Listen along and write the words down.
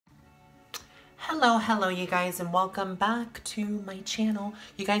Hello you guys, and welcome back to my channel.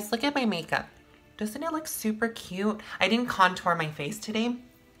 You guys, look at my makeup. Doesn't it look super cute? I didn't contour my face today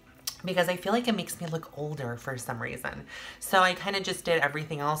because I feel like it makes me look older for some reason. So I kind of just did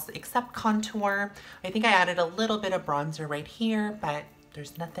everything else except contour. I think I added a little bit of bronzer right here, but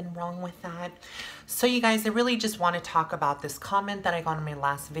there's nothing wrong with that. So you guys, I really just want to talk about this comment that I got in my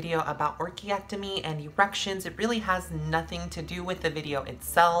last video about orchiectomy and erections. It really has nothing to do with the video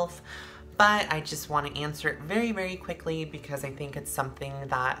itself, but I just want to answer it very quickly because I think it's something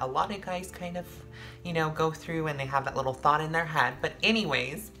that a lot of guys kind of, go through and they have that little thought in their head. But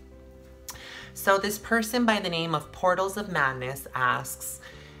anyways, so this person by the name of Portals of Madness asks,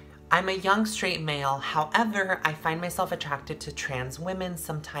 I'm a young straight male, however, I find myself attracted to trans women.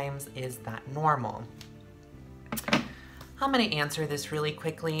 Sometimes is that normal? I'm going to answer this really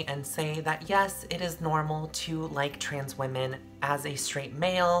quickly and say that yes, it is normal to like trans women as a straight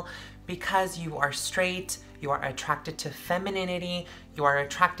male because you are straight, you are attracted to femininity, you are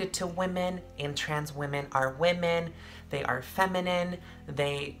attracted to women, and trans women are women. They are feminine,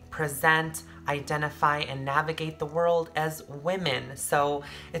 they present, identify, and navigate the world as women. So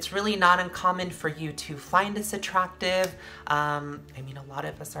it's really not uncommon for you to find us attractive. I mean, a lot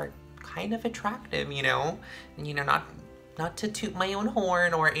of us are kind of attractive, not to toot my own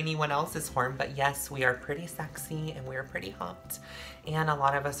horn or anyone else's horn, but yes, we are pretty sexy and we are pretty hot. And a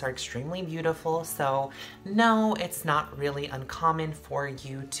lot of us are extremely beautiful. So no, it's not really uncommon for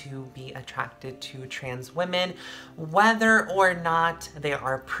you to be attracted to trans women, whether or not they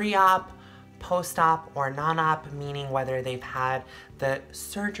are pre-op, post-op, or non-op, meaning whether they've had the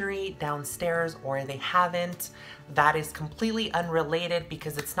surgery downstairs or they haven't. That is completely unrelated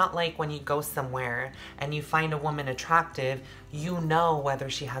because it's not like when you go somewhere and you find a woman attractive, you know whether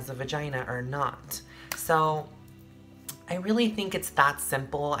she has a vagina or not. So I really think it's that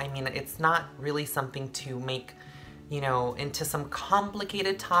simple. I mean, it's not really something to make, into some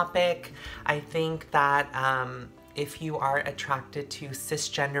complicated topic. I think that if you are attracted to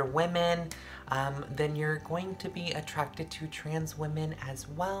cisgender women, then you're going to be attracted to trans women as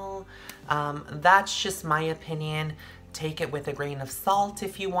well. That's just my opinion. Take it with a grain of salt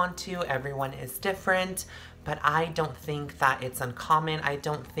if you want to. Everyone is different, but I don't think that it's uncommon. I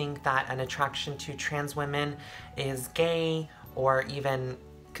don't think that an attraction to trans women is gay or even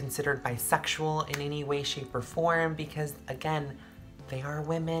considered bisexual in any way, shape, or form because, again, they are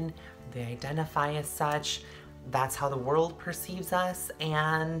women. They identify as such. That's how the world perceives us.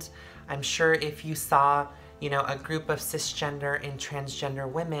 And I'm sure if you saw, a group of cisgender and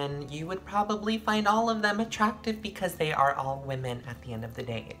transgender women, you would probably find all of them attractive because they are all women at the end of the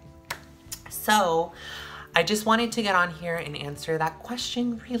day. So I just wanted to get on here and answer that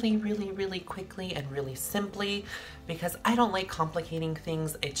question really quickly and really simply because I don't like complicating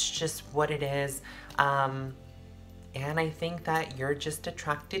things. It's just what it is. And I think that you're just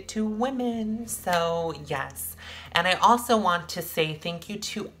attracted to women. So yes. And I also want to say thank you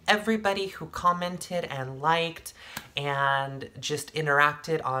to everybody who commented and liked and just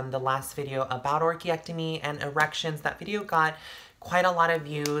interacted on the last video about orchiectomy and erections. That video got quite a lot of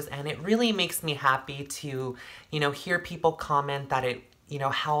views and it really makes me happy to, hear people comment that it,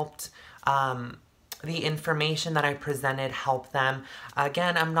 helped, the information that I presented helped them.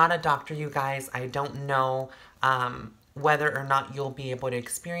 Again, I'm not a doctor, you guys. I don't know whether or not you'll be able to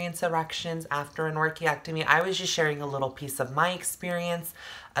experience erections after an orchiectomy. I was just sharing a little piece of my experience.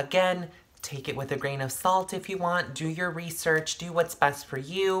 Again, take it with a grain of salt if you want. Do your research. Do what's best for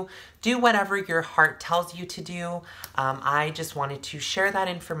you. Do whatever your heart tells you to do. I just wanted to share that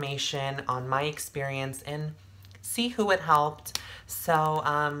information on my experience and see who it helped. So,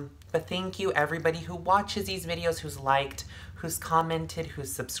 but thank you everybody who watches these videos, who's liked, who's commented,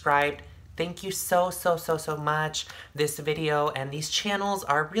 who's subscribed. Thank you so much. This video and these channels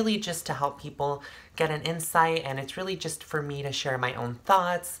are really just to help people get an insight, and it's really just for me to share my own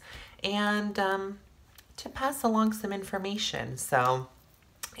thoughts and to pass along some information. So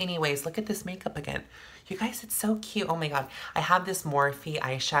anyways, look at this makeup again. You guys, it's so cute. Oh my God. I have this Morphe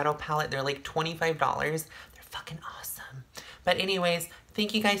eyeshadow palette. They're like $25. They're fucking awesome. But anyways,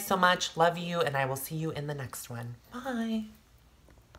 thank you guys so much. Love you, and I will see you in the next one. Bye.